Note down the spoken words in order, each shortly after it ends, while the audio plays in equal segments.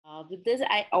With this,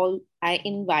 I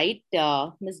invite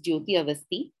Ms. Jyoti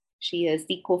Avasti. She is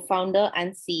the co-founder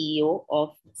and CEO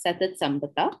of Satat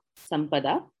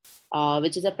Sampada,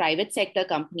 which is a private sector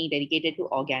company dedicated to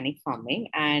organic farming.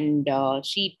 And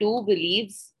she too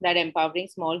believes that empowering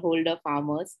smallholder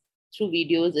farmers through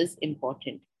videos is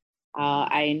important.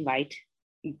 I invite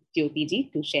Jyoti ji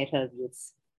to share her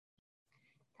views.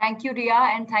 Thank you, Ria,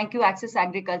 and thank you, Access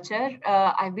Agriculture.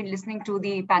 I've been listening to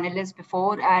the panelists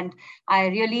before, and I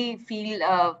really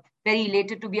feel very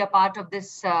elated to be a part of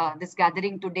this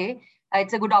gathering today.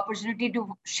 It's a good opportunity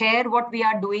to share what we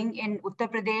are doing in Uttar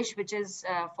Pradesh, which is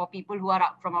for people who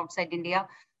are from outside India.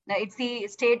 It's the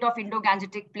state of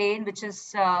Indo-Gangetic Plain, which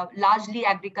is largely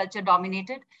agriculture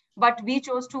dominated, but we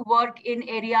chose to work in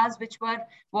areas which were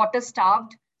water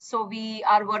starved. So we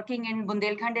are working in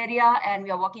Bundelkhand area, and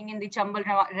we are working in the Chambal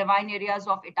ravine areas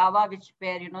of Etawah,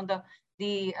 where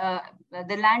the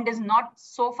land is not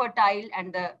so fertile,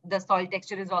 and the soil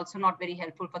texture is also not very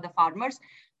helpful for the farmers.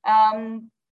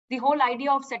 The whole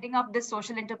idea of setting up this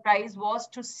social enterprise was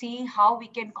to see how we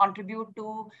can contribute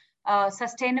to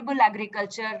sustainable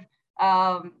agriculture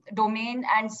domain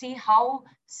and see how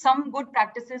some good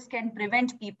practices can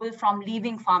prevent people from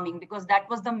leaving farming, because that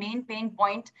was the main pain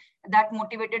point that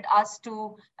motivated us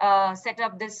to set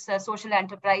up this social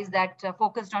enterprise that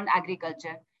focused on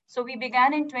agriculture. So we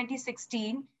began in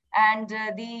 2016, and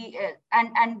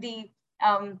the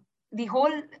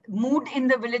whole mood in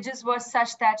the villages was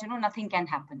such that nothing can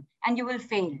happen and you will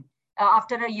fail.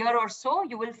 After a year or so,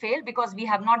 you will fail because we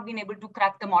have not been able to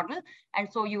crack the model. And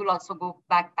so you will also go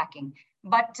backpacking.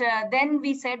 But then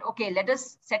we said, okay, let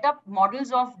us set up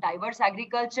models of diverse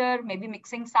agriculture, maybe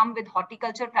mixing some with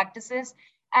horticulture practices,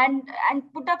 and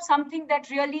put up something that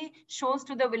really shows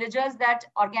to the villagers that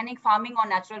organic farming or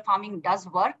natural farming does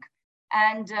work.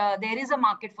 And there is a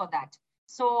market for that.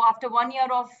 So after 1 year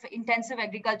of intensive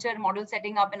agriculture model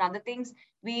setting up and other things,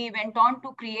 we went on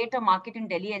to create a market in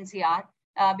Delhi NCR.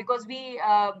 Because we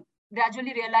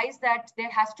gradually realized that there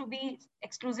has to be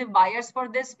exclusive buyers for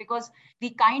this, because the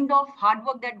kind of hard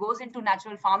work that goes into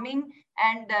natural farming,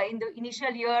 and in the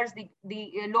initial years,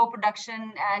 the low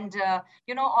production and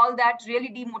all that really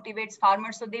demotivates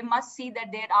farmers. So they must see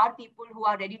that there are people who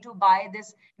are ready to buy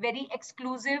this very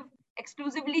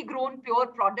exclusively grown pure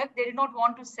product. They do not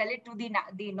want to sell it to the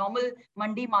normal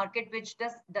mandi market, which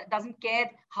doesn't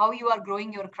care how you are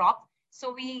growing your crop.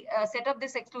 So we set up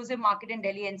this exclusive market in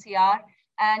Delhi NCR.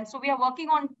 And so we are working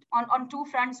on two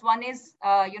fronts. One is,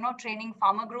 training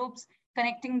farmer groups,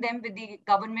 connecting them with the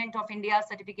Government of India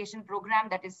certification program,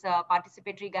 that is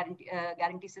Participatory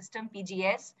Guarantee System,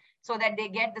 PGS, so that they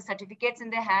get the certificates in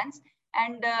their hands.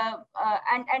 And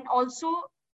also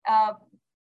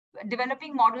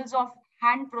developing models of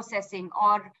hand processing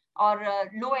or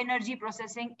low energy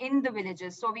processing in the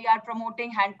villages. So we are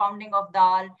promoting hand pounding of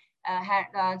dal,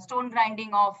 stone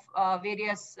grinding of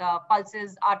various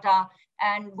pulses, atta,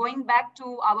 and going back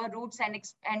to our roots and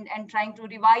trying to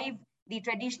revive the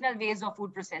traditional ways of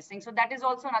food processing. So that is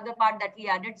also another part that we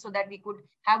added, so that we could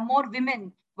have more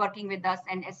women working with us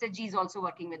and SHGs also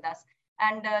working with us.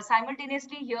 And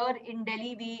simultaneously here in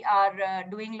Delhi, we are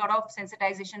doing a lot of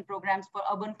sensitization programs for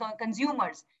urban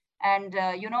consumers, and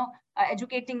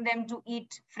educating them to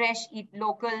eat fresh, eat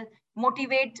local,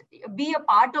 motivate, be a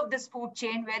part of this food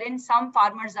chain, wherein some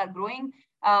farmers are growing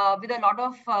with a lot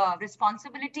of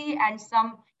responsibility, and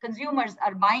some consumers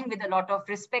are buying with a lot of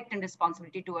respect and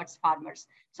responsibility towards farmers.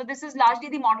 So this is largely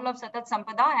the model of Satat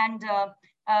Sampada. And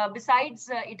besides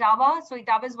Etawah, so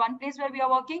Etawah is one place where we are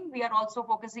working. We are also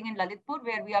focusing in Lalitpur,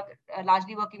 where we are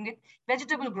largely working with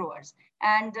vegetable growers.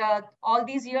 And all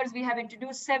these years, we have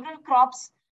introduced several crops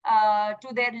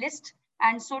to their list,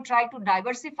 and so try to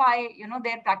diversify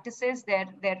their practices,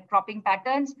 their cropping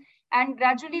patterns, and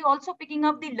gradually also picking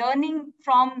up the learning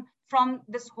from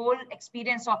this whole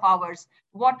experience of ours.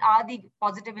 What are the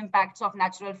positive impacts of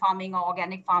natural farming or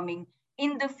organic farming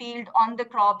in the field, on the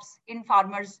crops, in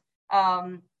farmers'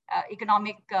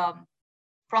 economic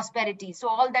prosperity? So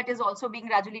all that is also being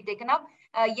gradually taken up.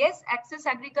 Yes, Access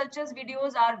Agriculture's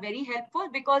videos are very helpful,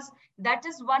 because that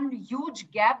is one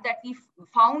huge gap that we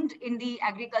found in the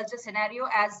agriculture scenario.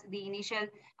 As the initial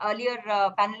earlier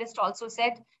panelist also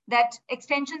said, that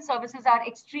extension services are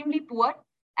extremely poor,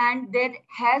 and there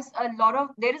is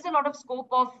a lot of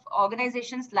scope of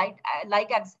organizations like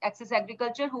Access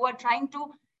Agriculture, who are trying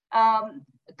to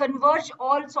converge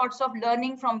all sorts of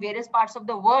learning from various parts of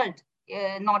the world,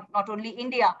 not only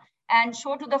India, and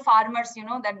show to the farmers,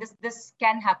 that this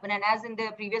can happen. And as in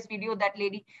the previous video, that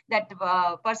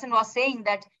person was saying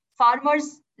that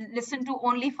farmers listen to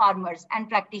only farmers and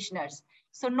practitioners.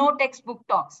 So no textbook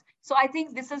talks. So I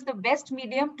think this is the best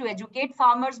medium to educate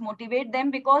farmers, motivate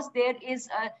them, because there is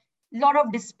a lot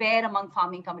of despair among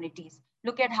farming communities.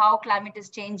 Look at how climate is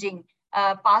changing.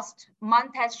 Past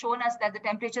month has shown us that the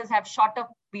temperatures have shot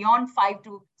up beyond 5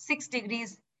 to 6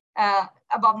 degrees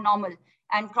above normal,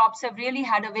 and crops have really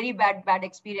had a very bad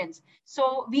experience.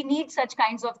 So we need such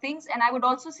kinds of things. And I would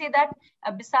also say that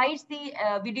besides the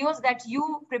videos that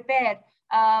you prepare,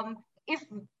 if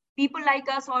people like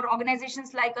us or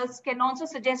organizations like us can also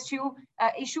suggest you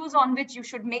issues on which you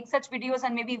should make such videos,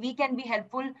 and maybe we can be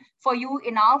helpful for you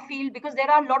in our field, because there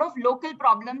are a lot of local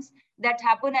problems that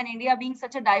happen, and India being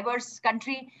such a diverse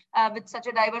country with such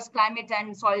a diverse climate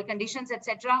and soil conditions,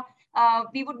 etc.,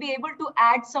 we would be able to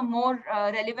add some more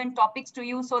relevant topics to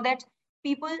you, so that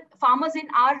farmers in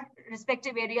our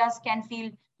respective areas can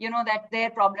feel, that their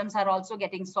problems are also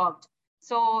getting solved.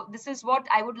 So this is what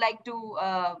I would like to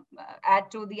add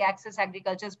to the Access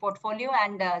Agriculture's portfolio,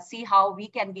 and see how we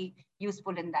can be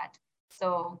useful in that.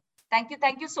 So thank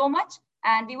you so much.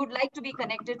 And we would like to be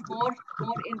connected more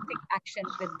in quick action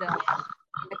with the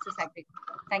Access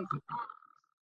Agriculture. Thank you.